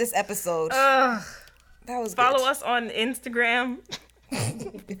wraps up this episode. That was Follow good. us on Instagram.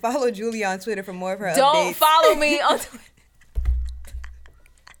 Follow Julia on Twitter for more of her updates. Don't follow me on Twitter.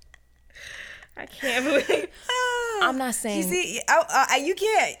 I can't believe. I'm not saying. You see, you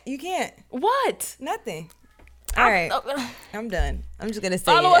can't. What? Nothing. All right. I'm done. I'm just going to say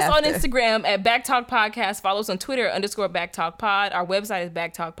Follow us on after. Instagram at Backtalk Podcast. Follow us on Twitter @BacktalkPod. Our website is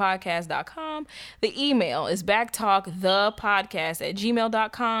backtalkpodcast.com. The email is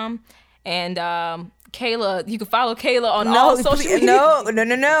backtalkthepodcast@gmail.com. And Kayla, you can follow Kayla on all social media. No.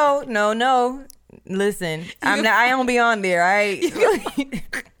 Listen, I don't be on there, all right?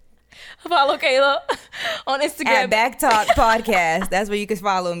 Follow Kayla on Instagram at Backtalk Podcast. That's where you can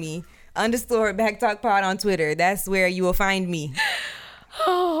follow me. _Backtalk Pod on Twitter. That's where you will find me.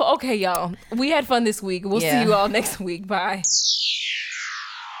 Oh, okay, y'all. We had fun this week. We'll see you all next week. Bye.